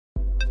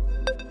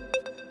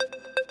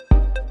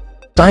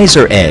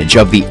incisor edge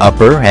of the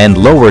upper and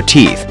lower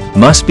teeth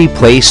must be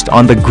placed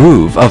on the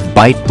groove of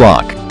bite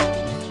block.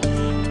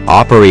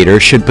 Operator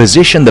should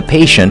position the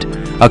patient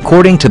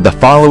according to the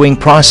following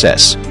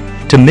process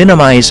to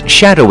minimize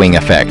shadowing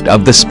effect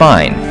of the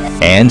spine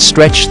and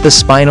stretch the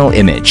spinal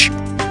image.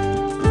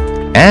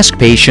 Ask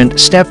patient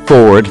step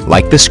forward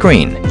like the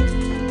screen.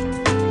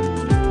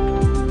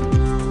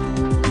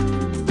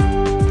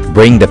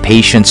 Bring the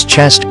patient's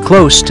chest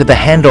close to the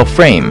handle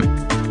frame.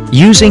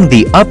 Using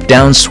the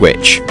up-down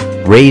switch,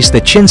 raise the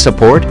chin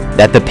support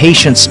that the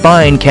patient's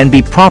spine can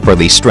be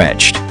properly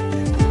stretched.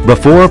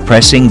 Before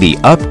pressing the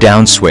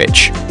up-down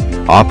switch,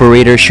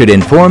 operator should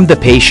inform the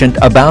patient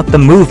about the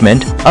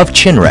movement of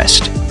chin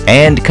rest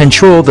and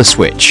control the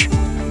switch.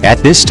 At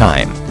this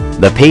time,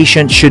 the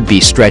patient should be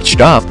stretched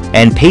up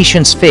and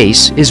patient's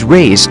face is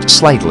raised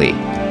slightly.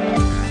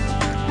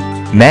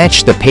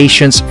 Match the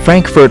patient's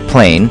Frankfurt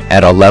plane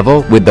at a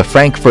level with the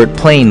Frankfurt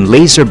plane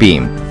laser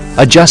beam,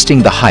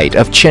 adjusting the height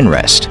of chin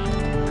rest.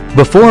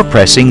 Before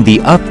pressing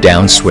the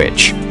up-down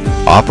switch,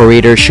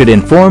 operator should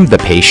inform the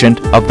patient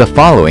of the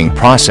following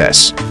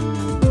process.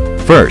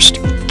 First,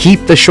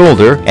 keep the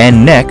shoulder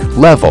and neck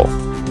level.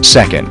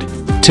 Second,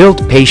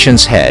 tilt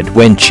patient's head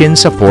when chin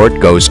support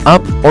goes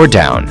up or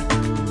down.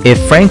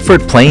 If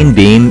Frankfurt plane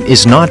beam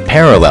is not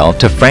parallel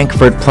to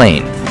Frankfurt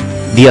plane,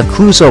 the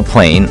occlusal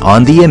plane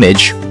on the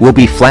image will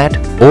be flat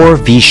or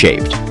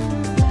V-shaped.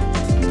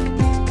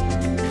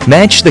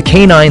 Match the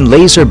canine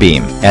laser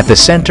beam at the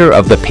center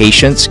of the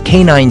patient's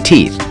canine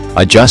teeth,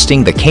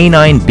 adjusting the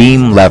canine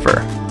beam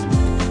lever.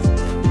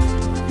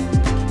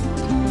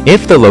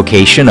 If the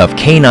location of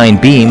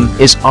canine beam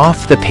is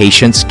off the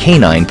patient's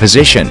canine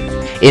position,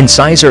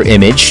 incisor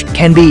image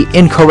can be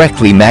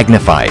incorrectly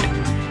magnified,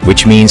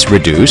 which means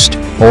reduced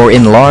or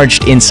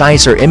enlarged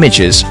incisor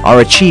images are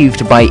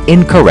achieved by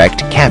incorrect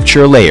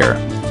capture layer.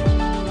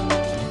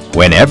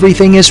 When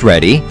everything is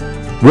ready,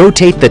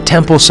 rotate the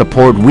temple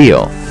support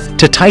wheel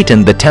to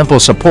tighten the temple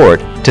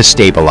support to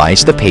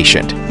stabilize the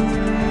patient.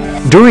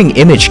 During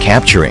image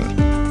capturing,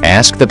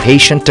 ask the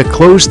patient to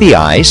close the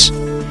eyes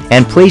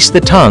and place the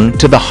tongue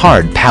to the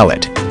hard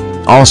palate.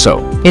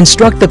 Also,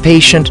 instruct the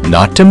patient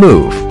not to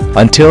move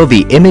until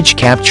the image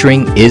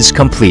capturing is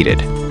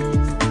completed.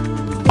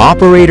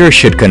 Operator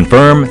should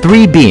confirm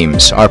 3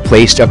 beams are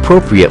placed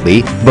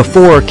appropriately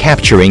before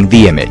capturing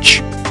the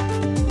image.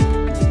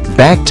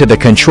 Back to the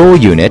control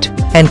unit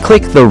and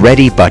click the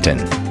Ready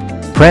button.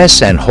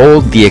 Press and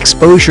hold the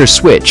exposure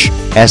switch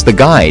as the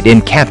guide in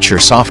capture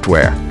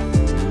software.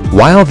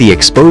 While the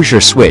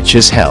exposure switch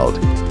is held,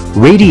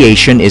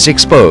 radiation is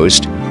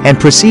exposed and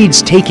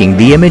proceeds taking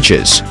the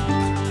images.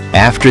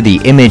 After the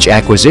image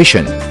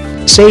acquisition,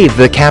 save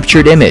the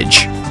captured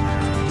image.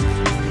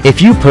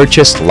 If you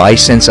purchased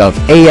license of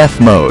AF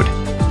mode,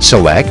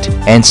 select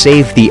and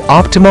save the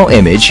optimal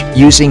image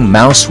using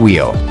mouse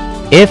wheel.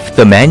 If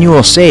the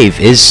manual save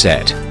is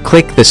set,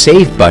 click the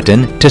Save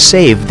button to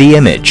save the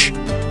image.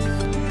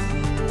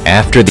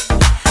 After the